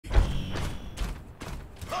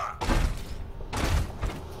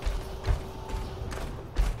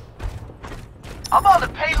I'm on the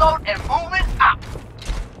payload and moving up.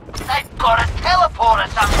 They've got a teleporter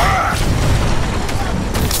somewhere.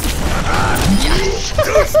 Yes.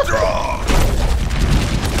 Too strong.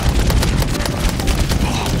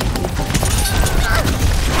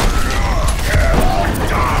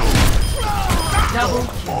 Double.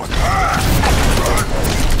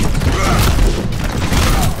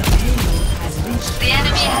 The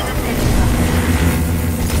enemy has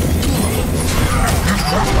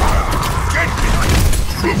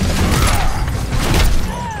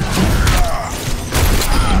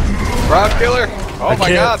Rock killer! Oh my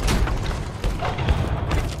god!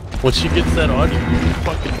 Once she gets that on you, you're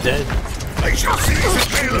fucking dead. I shall see the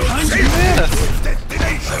payload.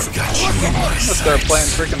 I've got you in my sights. Let's start playing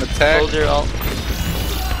freaking attack. Hold your ult.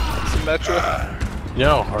 Symmetra. You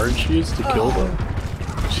know how hard she is to kill though?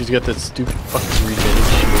 She's got that stupid fucking regen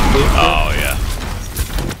shield. Oh yeah.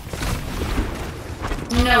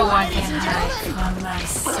 no one can hide from my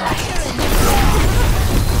sight.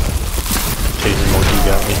 Taser monkey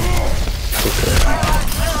got me. Okay.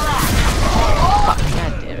 Fuck,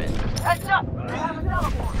 god damn it. Heads up! We have a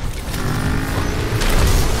teleport.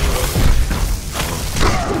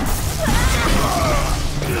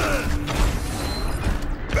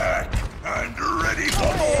 Back and ready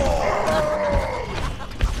for more.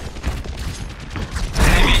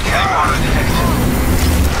 Enemy teleport detected.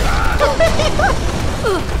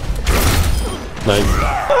 Nice.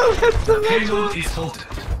 Payload is halted.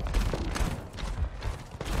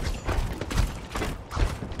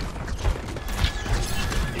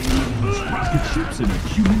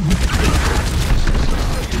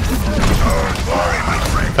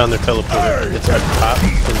 Found their teleporter. It's at top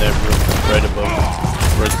in that room right above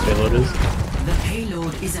where the payload is. The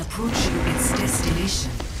payload is approaching its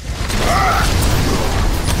destination.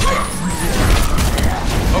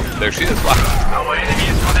 Oh, there she is. Wow. Our enemy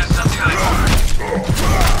is possessed of teleporter.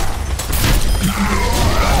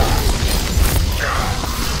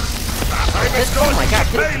 Oh my god,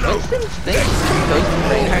 did Winston think goes to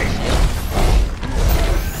Reinhardt?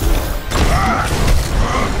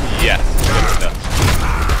 Yes. Good stuff.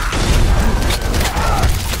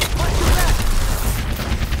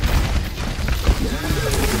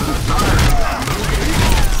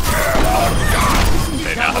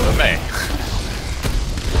 They now have a May.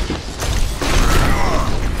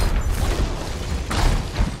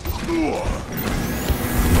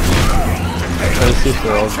 Trying to see if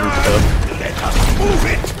they're all grouped up. Move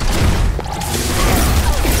it.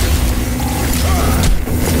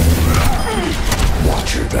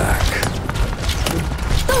 Watch your back.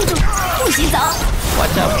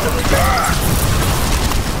 Watch out for the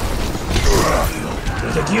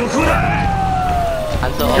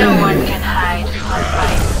I'm so No one can hide from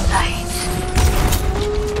my sight.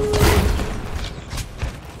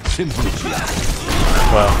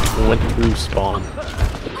 Wow, we went through spawn.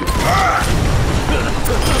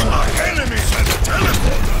 Enemies at the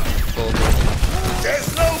teleporter. There's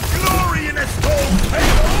no glory in a stone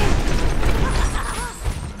payload.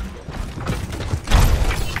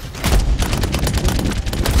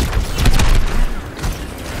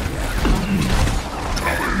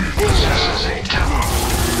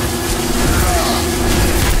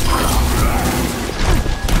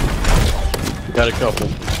 Got a couple.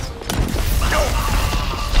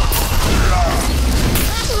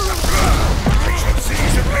 I shall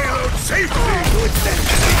seize the payload safely to its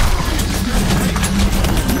destination.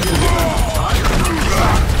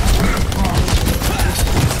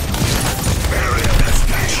 Barrier has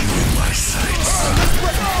got you in my sights.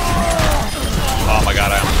 Oh my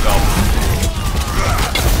god, I almost fell.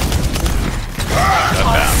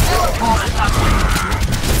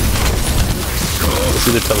 Let's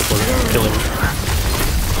see the teleporter killing me.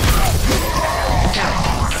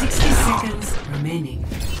 60 seconds remaining.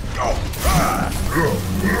 Go.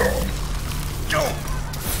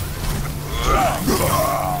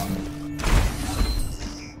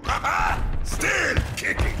 Still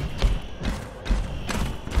kicking.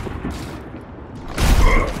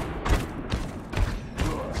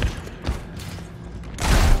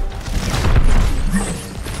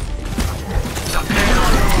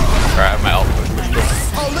 Alright, my ult.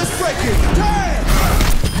 Oh, let's break it. Damn.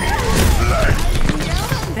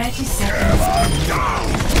 30 seconds.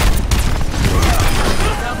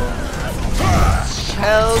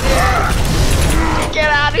 hell yeah! Get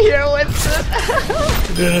out of here, Winston!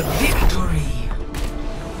 Victory.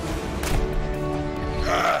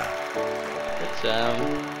 Good job.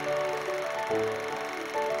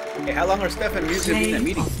 Hey, how long are Steph and Musa in that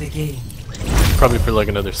meeting? Of the game. Probably for like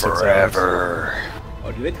another 6 hours. Forever.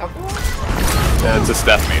 Oh, do they talk a lot? Yeah, It's a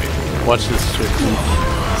Steph meeting. watch this shit.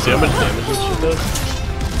 See how much damage this shit does?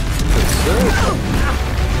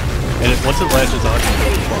 And once it latches on,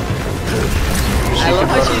 I love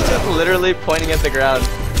how she's just literally pointing at the ground,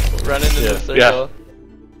 running in Yeah. a circle.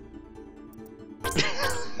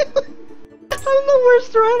 I'm the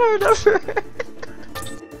worst Reinhardt ever.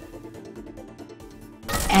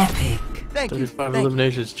 Epic. 35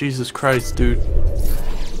 eliminations. Jesus Christ, dude.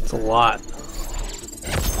 It's a lot.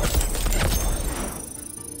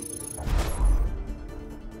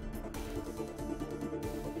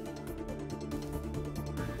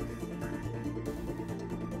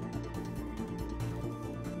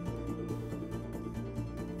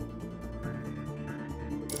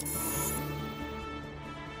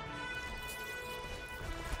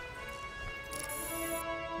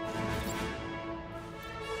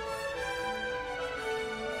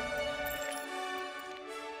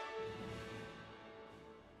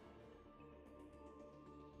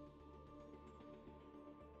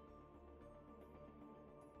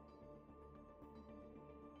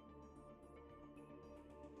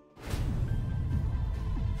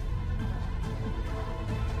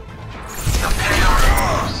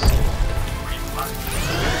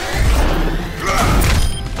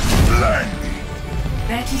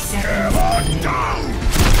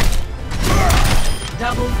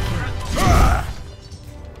 Double kill.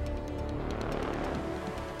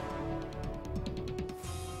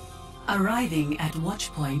 Arriving at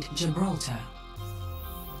Watchpoint Gibraltar.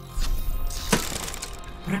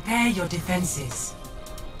 Prepare your defenses.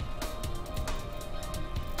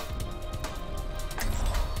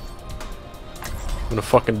 I'm gonna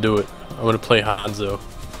fucking do it. I'm gonna play Hanzo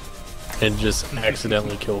and just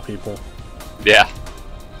accidentally kill people. Yeah.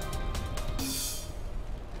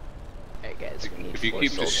 Hey guys, we need If you 4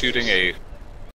 keep just soldiers. shooting a